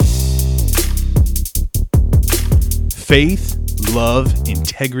faith, love,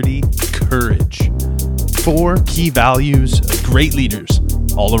 integrity, courage. 4 key values of great leaders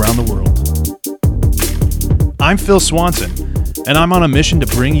all around the world. I'm Phil Swanson, and I'm on a mission to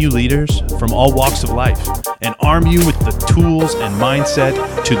bring you leaders from all walks of life and arm you with the tools and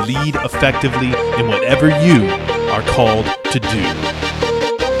mindset to lead effectively in whatever you are called to do.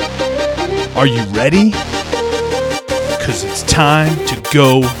 Are you ready? Because it's time to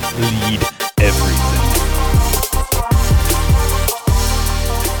go lead everything.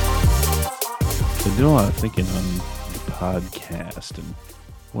 Been doing a lot of thinking on the podcast, and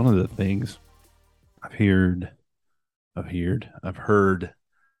one of the things I've heard a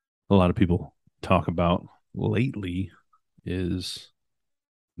lot of people talk about lately is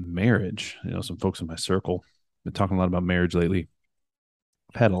marriage. You know, some folks in my circle have been talking a lot about marriage lately.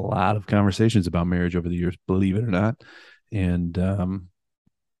 I've had a lot of conversations about marriage over the years, believe it or not, and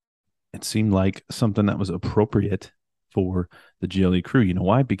it seemed like something that was appropriate for the GLE crew. You know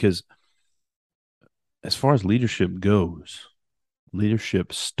why? Because as far as leadership goes,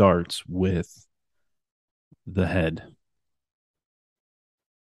 leadership starts with the head,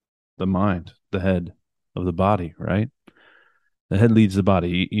 the mind, the head of the body, right? The head leads the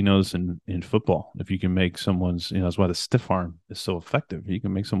body. You notice in football, if you can make someone's, that's why the stiff arm is so effective. You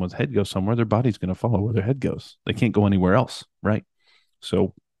can make someone's head go somewhere, their body's going to follow where their head goes. They can't go anywhere else, right?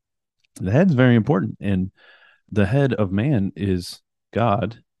 So the head's very important. And the head of man is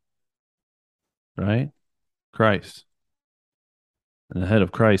God, right? Christ. And the head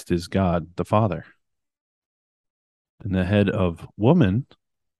of Christ is God, the Father. And the head of woman,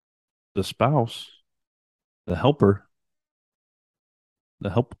 the spouse, the helper, the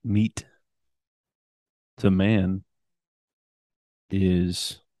helpmeet to man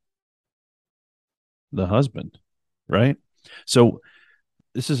is the husband, right? So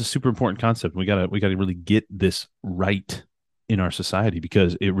this is a super important concept. We gotta really get this right in our society,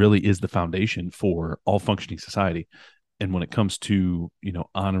 because it really is the foundation for all functioning society. And when it comes to,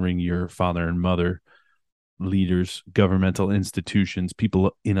 honoring your father and mother, leaders, governmental institutions,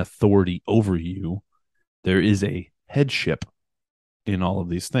 people in authority over you, there is a headship in all of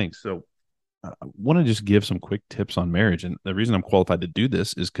these things. So I want to just give some quick tips on marriage. And the reason I'm qualified to do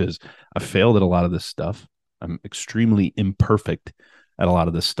this is because I failed at a lot of this stuff. I'm extremely imperfect at a lot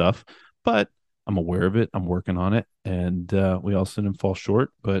of this stuff, but I'm aware of it. I'm working on it. And we all sin and fall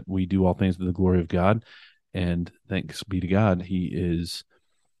short, but we do all things to the glory of God. And thanks be to God, He is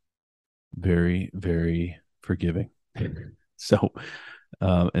very, very forgiving. So,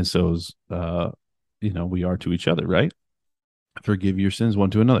 and so is, we are to each other, right? Forgive your sins one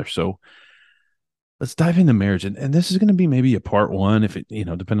to another. So let's dive into marriage. And this is going to be maybe a part 1. If it,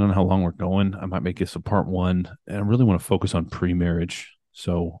 depending on how long we're going, I might make this a part 1. And I really want to focus on pre-marriage.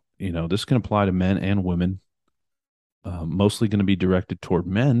 So, this can apply to men and women, mostly going to be directed toward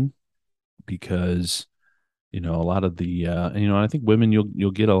men because, a lot of the, I think women,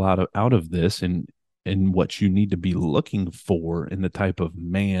 you'll get a lot out of this and what you need to be looking for in the type of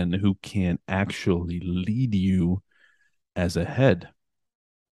man who can actually lead you as a head,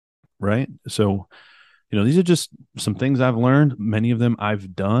 right? So, these are just some things I've learned. Many of them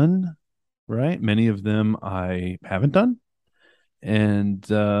I've done, right? Many of them I haven't done. And,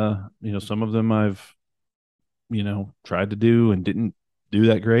 some of them I've, tried to do and didn't do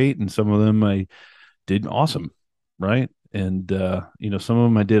that great. And some of them I did awesome, right? And, some of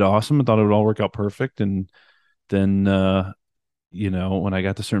them I did awesome and thought it would all work out perfect. And then, when I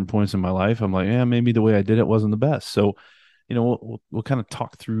got to certain points in my life, I'm like, yeah, maybe the way I did it wasn't the best. So, we'll kind of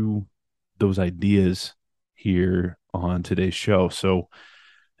talk through those ideas here on today's show. So,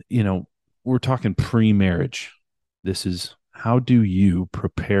 we're talking pre-marriage. This is, how do you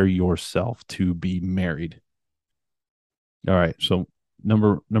prepare yourself to be married? All right. So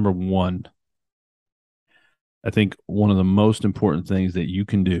number 1, I think one of the most important things that you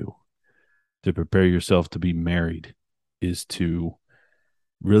can do to prepare yourself to be married is to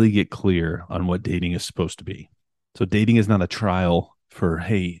really get clear on what dating is supposed to be. So dating is not a trial for,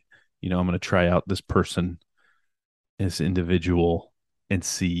 hey, I'm going to try out this person, this individual, and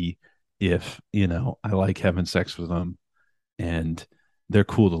see if, I like having sex with them and they're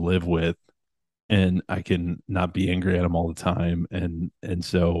cool to live with and I can not be angry at them all the time. And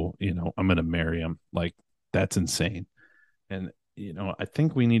so, I'm going to marry them. Like, that's insane. And, I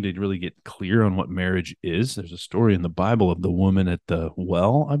think we need to really get clear on what marriage is. There's a story in the Bible of the woman at the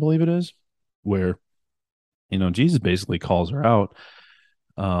well, I believe it is, where, Jesus basically calls her out,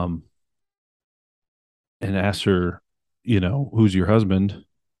 and asks her, who's your husband,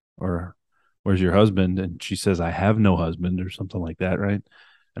 or where's your husband? And she says, I have no husband, or something like that, right?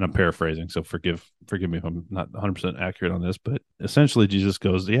 and I'm paraphrasing, so forgive me if I'm not 100% accurate on this, but essentially Jesus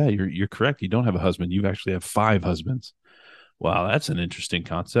goes, yeah, you're correct. You don't have a husband. You actually have five husbands. Wow, that's an interesting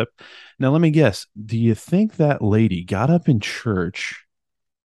concept. Now, let me guess. Do you think that lady got up in church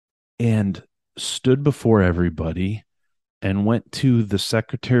and stood before everybody and went to the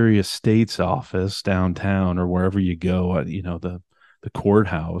Secretary of State's office downtown or wherever you go, the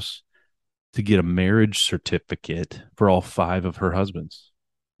courthouse to get a marriage certificate for all five of her husbands?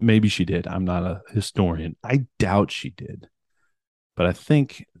 Maybe she did. I'm not a historian. I doubt she did. But I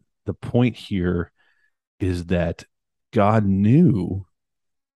think the point here is that God knew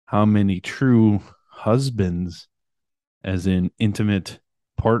how many true husbands, as in intimate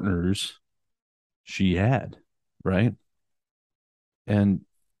partners, she had, right? And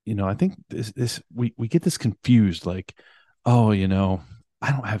I think this we get this confused, like, oh, I don't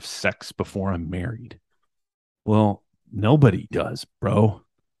have sex before I'm married. Well, nobody does, bro.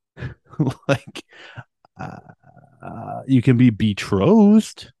 Like, uh, you can be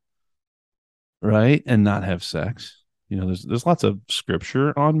betrothed, right, and not have sex. There's lots of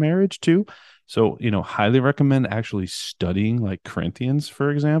scripture on marriage too. So, highly recommend actually studying like Corinthians, for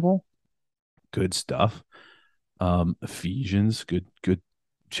example. Good stuff. Ephesians, good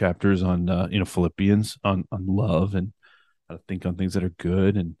chapters on Philippians on love and how to think on things that are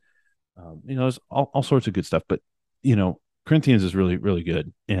good, and there's all sorts of good stuff. But Corinthians is really, really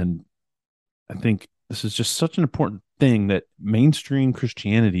good. And I think this is just such an important thing that mainstream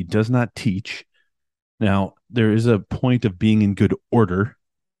Christianity does not teach. Now, there is a point of being in good order,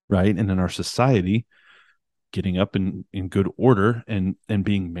 right? And in our society, getting up in good order and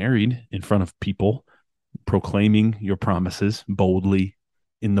being married in front of people, proclaiming your promises boldly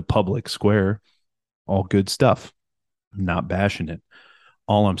in the public square, all good stuff. I'm not bashing it.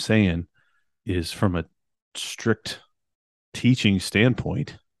 All I'm saying is, from a strict teaching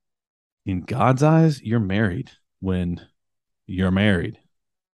standpoint, in God's eyes, you're married when you're married,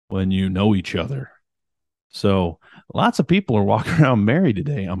 when you know each other. So lots of people are walking around married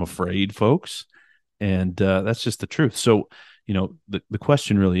today, I'm afraid, folks. And that's just the truth. So, the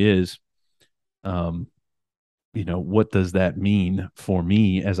question really is, what does that mean for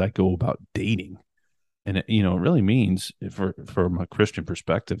me as I go about dating? And it really means, from a Christian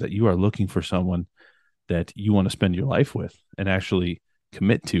perspective, that you are looking for someone that you want to spend your life with and actually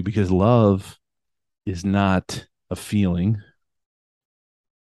commit to, because love is not a feeling.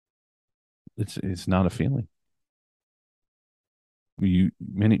 It's not a feeling.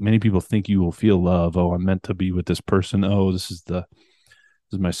 Many people think you will feel love. Oh, I'm meant to be with this person. Oh, this is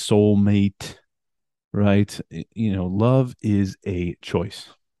my soulmate, right? Love is a choice.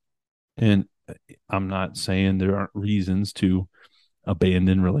 And I'm not saying there aren't reasons to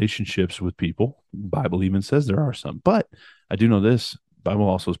abandon relationships with people. The Bible even says there are some. But I do know this. The Bible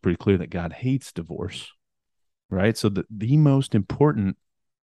also is pretty clear that God hates divorce, right? So the most important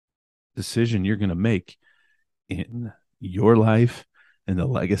decision you're going to make in your life and the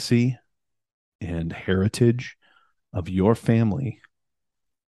legacy and heritage of your family,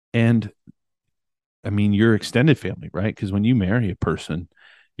 and I mean your extended family, right? Because when you marry a person,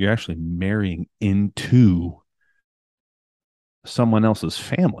 you're actually marrying into someone else's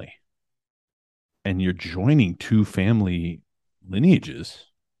family, and you're joining two family lineages.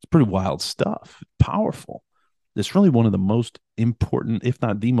 It's pretty wild stuff. Powerful. It's really one of the most important, if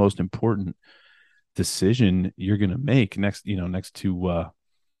not the most important, decision you're going to make next to you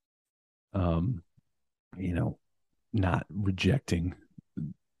know not rejecting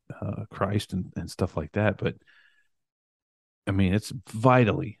Christ and stuff like that. But I mean, it's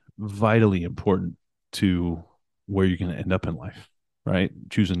vitally important to where you're going to end up in life, right?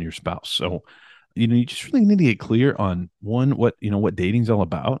 Choosing your spouse. So, you just really need to get clear on what dating's all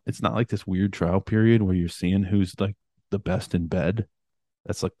about. It's not like this weird trial period where you're seeing who's like the best in bed.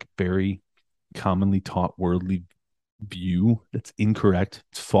 That's like very commonly taught worldly view. That's incorrect.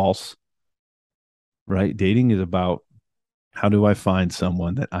 It's false, right? Dating is about, how do I find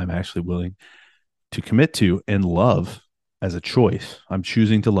someone that I'm actually willing to commit to and love as a choice? I'm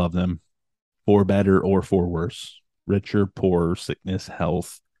choosing to love them for better or for worse, richer, poorer, sickness,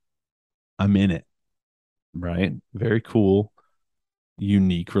 health. I'm in it, right? Very cool,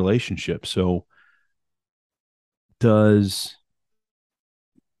 unique relationship. So, does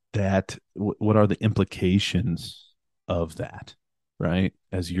what are the implications of that, right?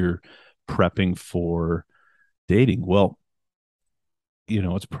 As you're prepping for dating? Well,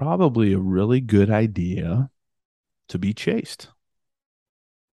 it's probably a really good idea to be chaste.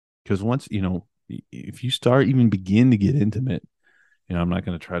 Because once, if you start even begin to get intimate, I'm not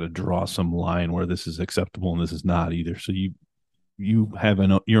going to try to draw some line where this is acceptable and this is not either. So you have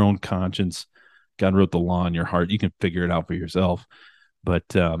your own conscience. God wrote the law in your heart. You can figure it out for yourself. But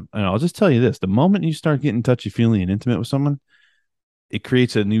and I'll just tell you this: the moment you start getting touchy feely and intimate with someone, it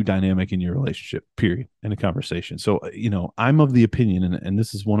creates a new dynamic in your relationship, period, in a conversation. So, I'm of the opinion, and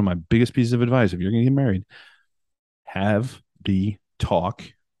this is one of my biggest pieces of advice: if you're going to get married, have the talk.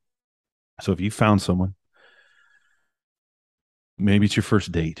 So if you found someone, maybe it's your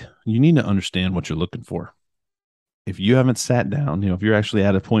first date, you need to understand what you're looking for. If you haven't sat down, if you're actually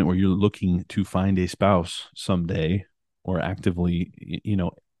at a point where you're looking to find a spouse someday or actively,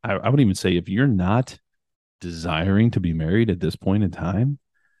 I would even say if you're not desiring to be married at this point in time,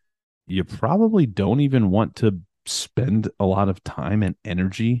 you probably don't even want to spend a lot of time and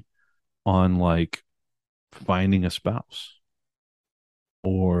energy on like finding a spouse,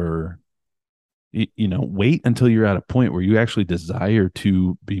 or wait until you're at a point where you actually desire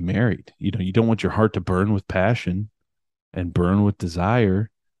to be married. You don't want your heart to burn with passion and burn with desire,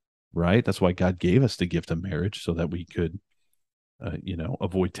 right? That's why God gave us the gift of marriage, so that we could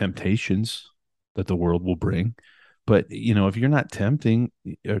avoid temptations that the world will bring. But if you're not tempting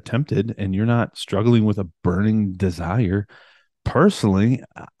or tempted, and you're not struggling with a burning desire, personally,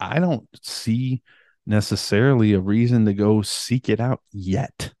 I don't see necessarily a reason to go seek it out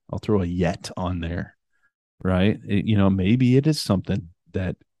yet. I'll throw a yet on there, right? Maybe it is something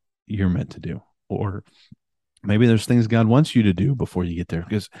that you're meant to do, or maybe there's things God wants you to do before you get there.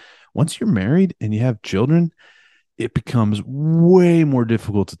 Because once you're married and you have children, it becomes way more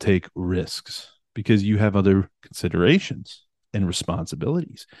difficult to take risks because you have other considerations and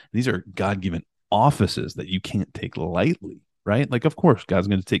responsibilities. These are God given offices that you can't take lightly, right? Like, of course, God's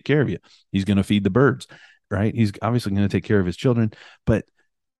going to take care of you. He's going to feed the birds, right? He's obviously going to take care of his children, but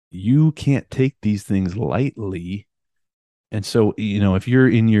you can't take these things lightly. And so, if you're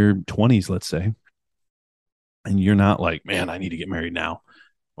in your 20s, let's say, and you're not like, man, I need to get married now,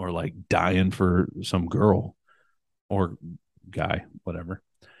 or like dying for some girl or guy, whatever.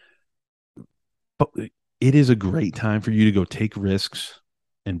 But it is a great time for you to go take risks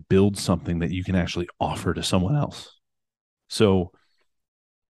and build something that you can actually offer to someone else. So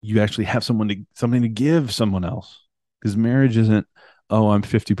you actually have something to give someone else, because marriage isn't, oh, I'm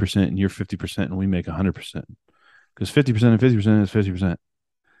 50% and you're 50% and we make 100%, because 50% and 50% is 50%.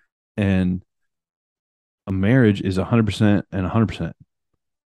 And a marriage is 100% and 100%.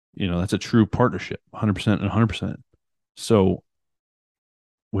 That's a true partnership, 100% and 100%. So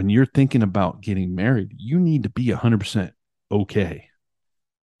when you're thinking about getting married, you need to be 100% okay.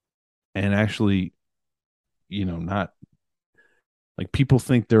 And actually, not like people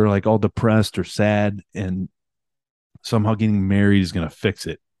think they're like all depressed or sad and somehow getting married is going to fix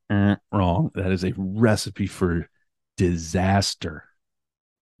it. Wrong. That is a recipe for disaster.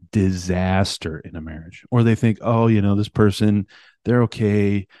 Disaster in a marriage. Or they think, oh, this person, they're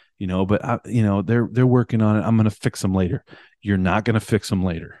okay, but they're working on it. I'm going to fix them later. You're not going to fix them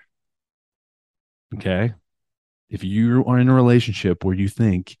later. Okay. If you are in a relationship where you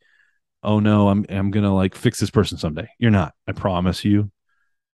think, oh no, I'm going to like fix this person someday, you're not. I promise you.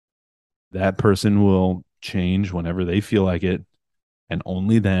 That person will change whenever they feel like it, and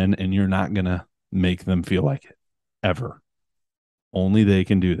only then, and you're not going to make them feel like it ever. Only they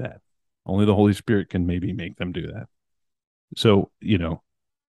can do that. Only the Holy Spirit can maybe make them do that. So,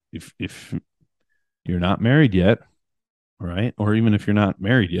 if you're not married yet, right? Or even if you're not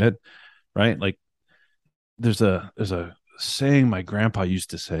married yet, right? Like there's a saying my grandpa used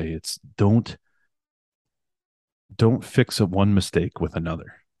to say, it's don't fix a one mistake with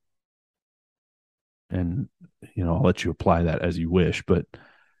another. And I'll let you apply that as you wish, but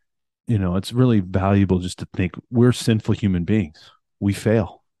it's really valuable just to think we're sinful human beings. We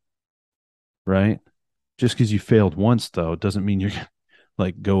fail, right? Just because you failed once, though, doesn't mean you're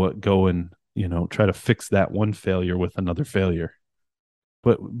like go and try to fix that one failure with another failure.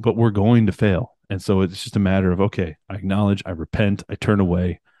 But we're going to fail, and so it's just a matter of, okay, I acknowledge, I repent, I turn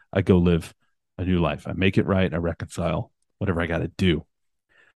away, I go live a new life, I make it right, I reconcile, whatever I got to do.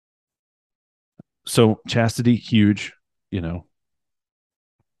 So chastity, huge.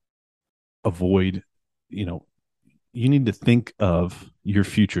 Avoid. You need to think of your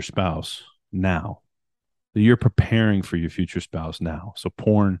future spouse now. You're preparing for your future spouse now. So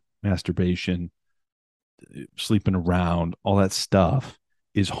porn, masturbation, sleeping around, all that stuff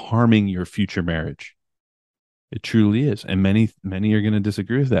is harming your future marriage. It truly is. And many are going to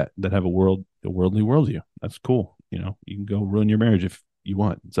disagree with that have a worldly worldview. That's cool. You can go ruin your marriage if you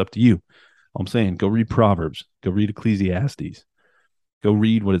want. It's up to you. All I'm saying, go read Proverbs, go read Ecclesiastes, go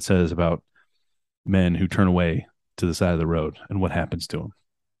read what it says about men who turn away to the side of the road and what happens to them.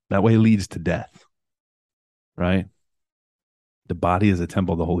 That way leads to death, right? The body is a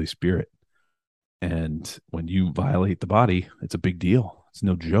temple of the Holy Spirit. And when you violate the body, it's a big deal. It's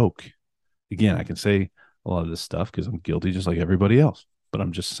no joke. Again, I can say a lot of this stuff because I'm guilty just like everybody else. But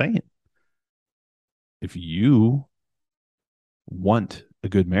I'm just saying, if you want a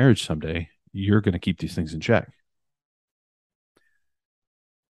good marriage someday, you're going to keep these things in check.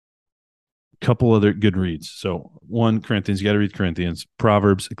 Couple other good reads. So 1 Corinthians, you got to read Corinthians,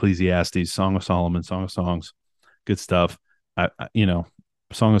 Proverbs, Ecclesiastes, Song of Solomon, Song of Songs, good stuff.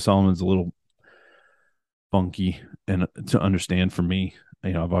 Song of Solomon's a little funky and to understand for me.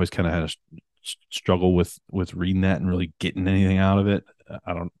 I've always kind of had a struggle with reading that and really getting anything out of it.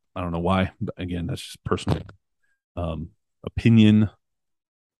 I don't know why, but again, that's just personal opinion.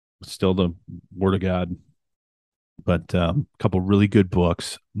 Still the Word of God, but a couple really good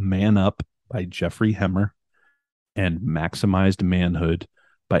books: Man Up by Jeffrey Hemmer and Maximized Manhood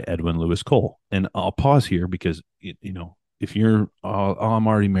by Edwin Lewis Cole. And I'll pause here because if you're I'm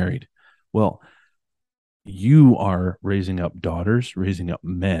already married, well, you are raising up daughters, raising up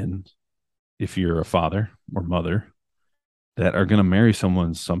men, if you're a father or mother, that are going to marry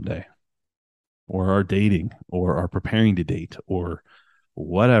someone someday, or are dating, or are preparing to date, or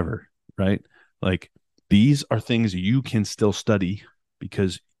whatever, right? Like, these are things you can still study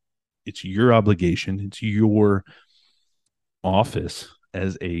because it's your obligation. It's your office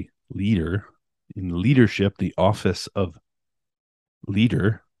as a leader. In leadership, the office of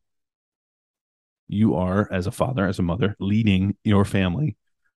leader, you are, as a father, as a mother, leading your family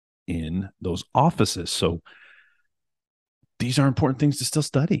in those offices. So these are important things to still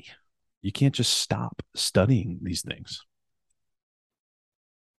study. You can't just stop studying these things.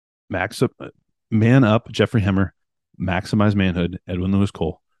 Man Up, Jeffrey Hemmer, Maximize Manhood, Edwin Lewis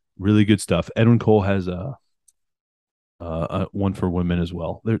Cole. Really good stuff. Edwin Cole has a one for women as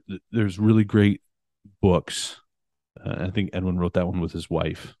well. There's really great books. I think Edwin wrote that one with his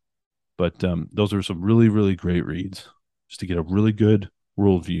wife. But those are some really, really great reads just to get a really good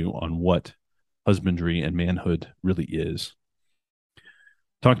worldview on what husbandry and manhood really is.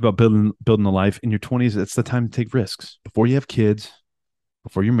 Talked about building a life in your 20s. It's the time to take risks. Before you have kids,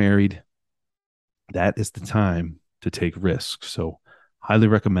 before you're married, that is the time to take risks. So highly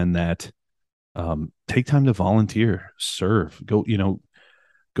recommend that. Take time to volunteer, serve, go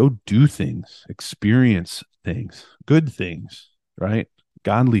do things, experience things, good things, right?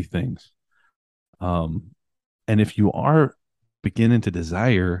 Godly things. And if you are beginning to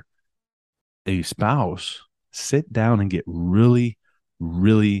desire a spouse, sit down and get really,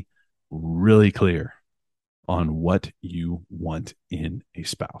 really, really clear on what you want in a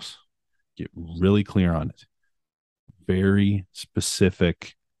spouse. Get really clear on it. Very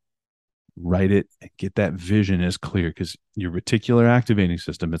specific. Write it and get that vision as clear, because your reticular activating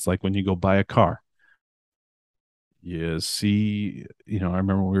system, it's like when you go buy a car. You see, I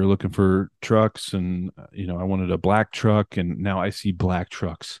remember we were looking for trucks and, I wanted a black truck, and now I see black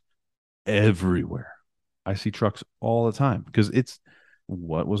trucks everywhere. I see trucks all the time because it's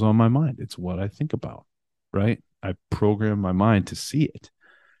what was on my mind. It's what I think about, right? I program my mind to see it.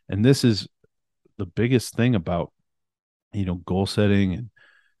 And this is the biggest thing about, goal setting and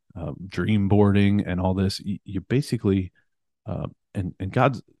dream boarding and all this. You basically, and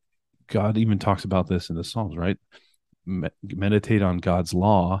God even talks about this in the Psalms, right? Meditate on God's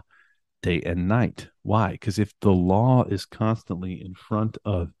law day and night. Why? Because if the law is constantly in front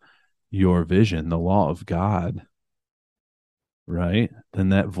of your vision, the law of God, right, then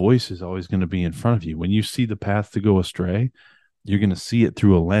that voice is always going to be in front of you. When you see the path to go astray, you're going to see it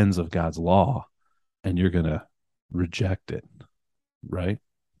through a lens of God's law, and you're going to reject it, right?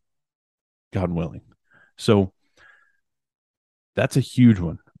 God willing. So that's a huge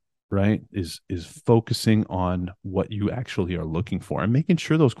one, right? Is focusing on what you actually are looking for and making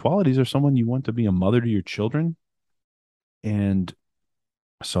sure those qualities are someone you want to be a mother to your children, and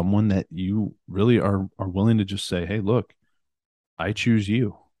someone that you really are willing to just say, hey, look, I choose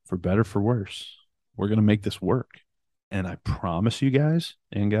you for better, for worse. We're going to make this work. And I promise you guys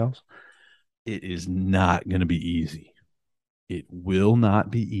and gals, it is not going to be easy. It will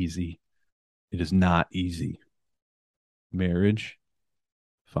not be easy. It is not easy. Marriage,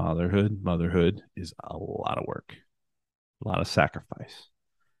 fatherhood, motherhood is a lot of work, a lot of sacrifice.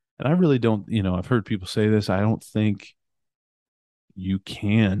 And I really don't, I've heard people say this. I don't think you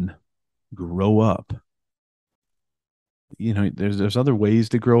can grow up. There's other ways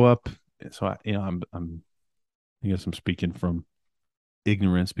to grow up. So I guess I'm speaking from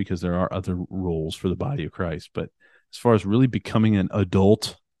ignorance because there are other roles for the body of Christ. But as far as really becoming an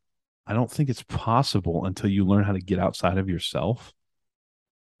adult, I don't think it's possible until you learn how to get outside of yourself.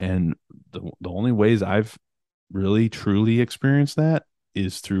 And the only ways I've really truly experience that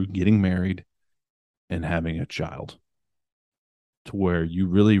is through getting married and having a child, to where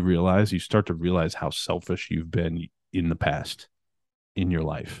you start to realize how selfish you've been in the past in your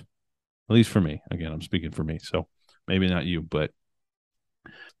life. At least for me. Again, I'm speaking for me. So maybe not you, but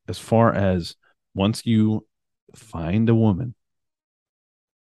as far as once you find a woman,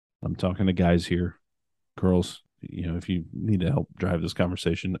 I'm talking to guys here, girls, if you need to help drive this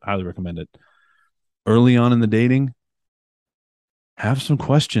conversation, I highly recommend it. Early on in the dating, have some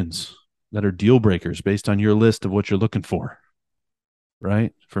questions that are deal breakers based on your list of what you're looking for.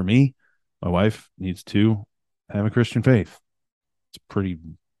 Right? For me, my wife needs to have a Christian faith. It's a pretty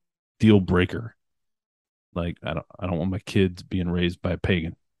deal breaker. Like I don't want my kids being raised by a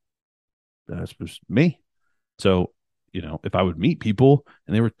pagan. That's just me. So, if I would meet people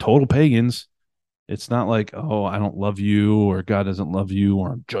and they were total pagans, it's not like, oh, I don't love you or God doesn't love you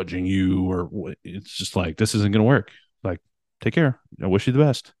or I'm judging you or what. It's just like, this isn't going to work. Like, take care. I wish you the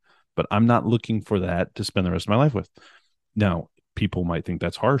best. But I'm not looking for that to spend the rest of my life with. Now, people might think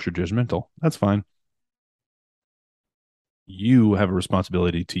that's harsh or judgmental. That's fine. You have a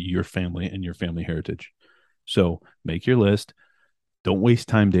responsibility to your family and your family heritage. So make your list. Don't waste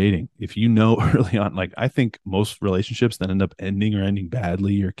time dating. If you know early on, like I think most relationships that end up ending or ending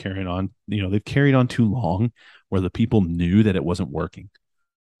badly or carrying on, they've carried on too long where the people knew that it wasn't working.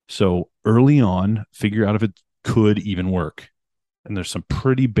 So early on, figure out if it could even work. And there's some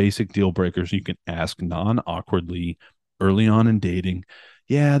pretty basic deal breakers you can ask non-awkwardly early on in dating.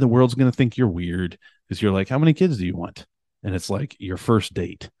 Yeah, the world's going to think you're weird because you're like, how many kids do you want? And it's like your first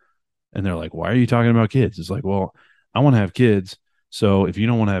date. And they're like, why are you talking about kids? It's like, well, I want to have kids. So if you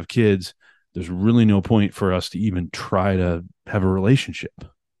don't want to have kids, there's really no point for us to even try to have a relationship.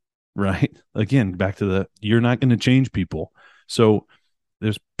 Right? Again, back to you're not going to change people. So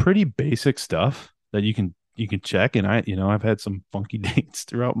there's pretty basic stuff that you can check. And I've had some funky dates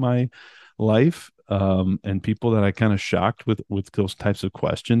throughout my life. And people that I kind of shocked with those types of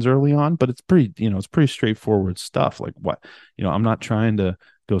questions early on, but it's pretty straightforward stuff. Like what, I'm not trying to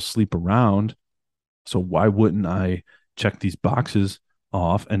go sleep around. So why wouldn't I check these boxes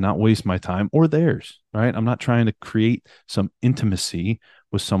off and not waste my time or theirs, right? I'm not trying to create some intimacy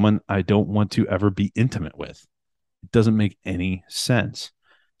with someone I don't want to ever be intimate with. It doesn't make any sense.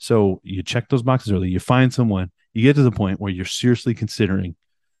 So you check those boxes early, you find someone, you get to the point where you're seriously considering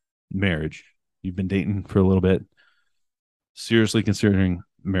marriage. You've been dating for a little bit, seriously considering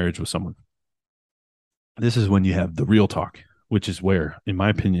marriage with someone. This is when you have the real talk, which is where, in my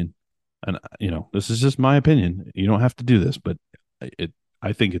opinion, and this is just my opinion. You don't have to do this, but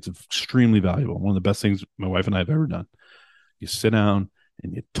I think it's extremely valuable. One of the best things my wife and I have ever done. You sit down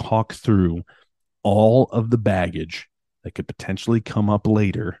and you talk through all of the baggage that could potentially come up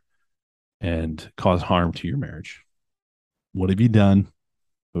later and cause harm to your marriage. What have you done?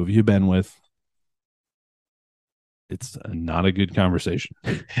 Who have you been with? It's not a good conversation.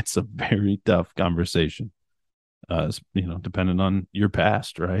 It's a very tough conversation. Depending on your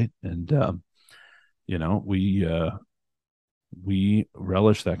past, right? And we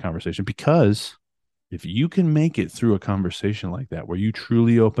relish that conversation because if you can make it through a conversation like that, where you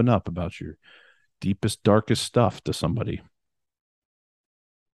truly open up about your deepest, darkest stuff to somebody,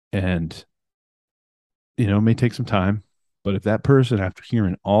 and it may take some time, but if that person, after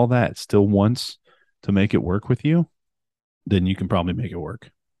hearing all that, still wants to make it work with you, then you can probably make it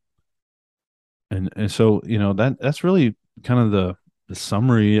work. And so that's really kind of the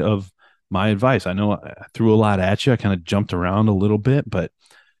summary of my advice. I know I threw a lot at you. I kind of jumped around a little bit, but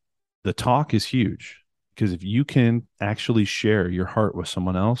the talk is huge, because if you can actually share your heart with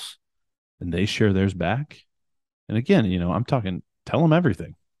someone else and they share theirs back, and again, I'm talking, tell them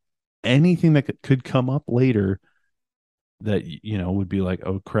everything, anything that could come up later that would be like,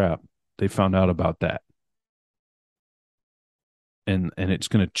 oh crap, they found out about that. And it's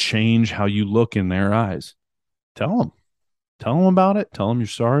going to change how you look in their eyes. Tell them about it. Tell them you're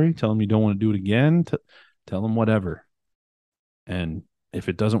sorry. Tell them you don't want to do it again. Tell them whatever. And if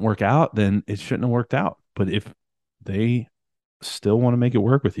it doesn't work out, then it shouldn't have worked out. But if they still want to make it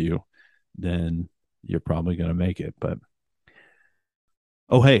work with you, then you're probably going to make it. But,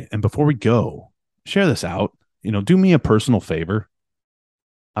 oh, hey, and before we go, share this out. Do me a personal favor.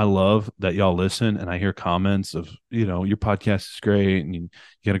 I love that y'all listen, and I hear comments of, your podcast is great and you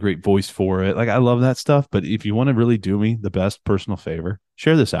got a great voice for it. Like, I love that stuff. But if you want to really do me the best personal favor,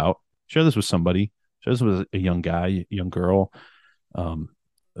 share this out. Share this with somebody. Share this with a young guy, young girl,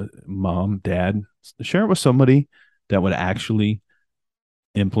 mom, dad. Share it with somebody that would actually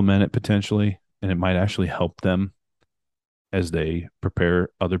implement it potentially, and it might actually help them as they prepare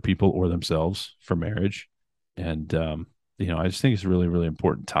other people or themselves for marriage. And, I just think it's a really, really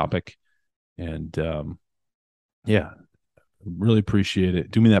important topic. And yeah, really appreciate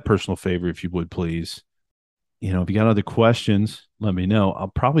it. Do me that personal favor, if you would, please. If you got other questions, let me know. I'll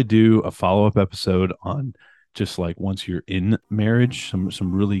probably do a follow-up episode on just like once you're in marriage,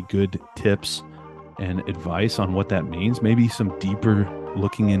 some really good tips and advice on what that means. Maybe some deeper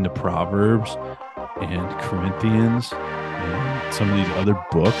looking into Proverbs and Corinthians and some of these other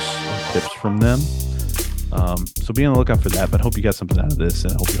books and tips from them. So be on the lookout for that. But I hope you got something out of this,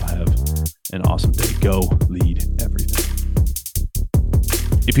 and I hope you'll have an awesome day. Go lead everything.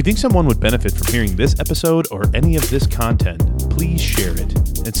 If you think someone would benefit from hearing this episode or any of this content, please share it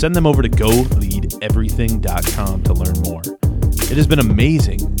and send them over to goleadeverything.com to learn more. It has been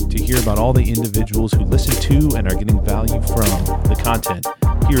amazing to hear about all the individuals who listen to and are getting value from the content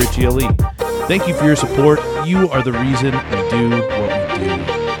here at GLE. Thank you for your support. You are the reason we do what we do.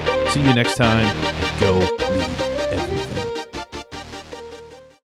 See you next time. Go lead.